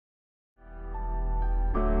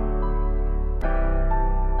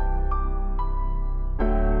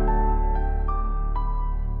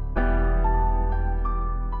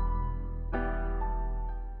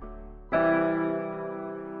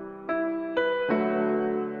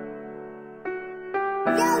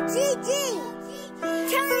Yo, GG,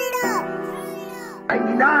 turn it up.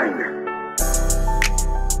 99.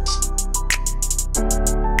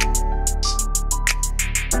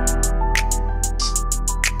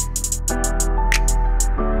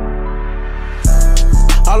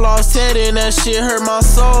 I lost Teddy and that shit hurt my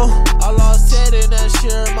soul. I lost Teddy and that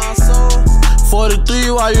shit hurt my soul.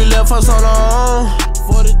 43, why you left us on our own?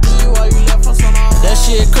 43, why you left us on our own? That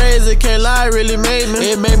shit crazy, can't lie, it really made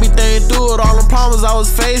me. It made me think through it, all them problems I was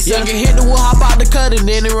facing. Yeah, get hit the wood, hop out the cut and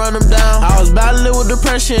then it run them down. I was battling with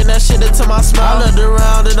depression, that shit that took my smile. I looked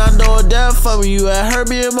around and I know it dead for me. You had hurt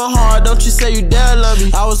me in my heart, don't you say you dare love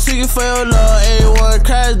me. I was seeking for your love, A1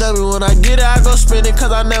 crash dummy. When I get it, I go spend it,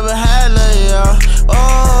 cause I never had none, yeah.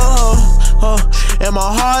 And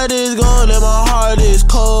my heart is gone, and my heart is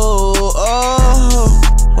cold.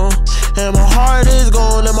 And my heart is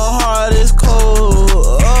gone, and my heart is cold.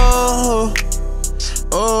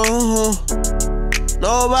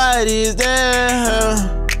 Nobody's there.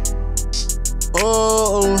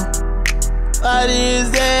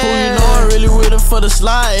 Nobody's there. Who you know I'm really with it for the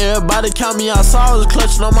slide. Everybody count me out, so I was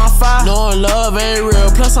clutching on my fire. Knowing love ain't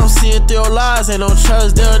real, plus I'm seeing through your lies. Ain't no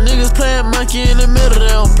trust there. Niggas playing monkey in the middle,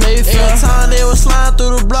 they don't play fair. Every time they was sliding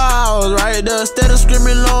through the block, I was right there. Instead of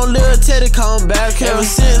screaming long, little Teddy come back here. Ever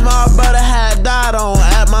since my brother had died, I don't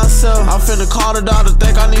act myself. I'm finna call the doctor,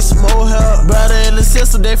 think I need some more help. Brother in the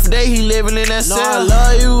system, day for day, he living in that cell. No, I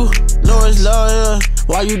love you, know it's love here.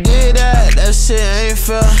 Why you did that? That shit ain't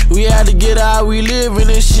fair. We had to get out, we living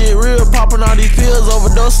this shit real. Popping all these pills,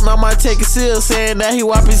 overdosing, I might take a seal. Saying that he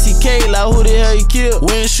wiping CK, like who the hell he killed?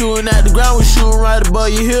 We ain't shooting at the ground, we shooting right above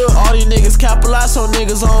your hill. All these niggas capitalize, so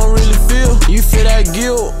niggas I don't really feel. You feel that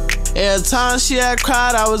guilt. Every time she had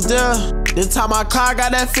cried, I was there. The time I cried,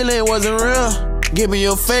 got that feeling it wasn't real. Give me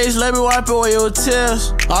your face, let me wipe away your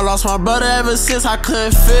tears. I lost my brother ever since I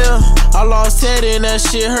couldn't feel. I lost Teddy and that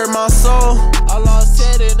shit hurt my soul. I lost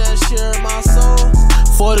Teddy and that shit hurt my soul.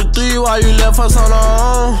 43, why you left us on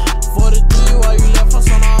our own? 43, why you left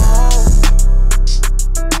us on our own?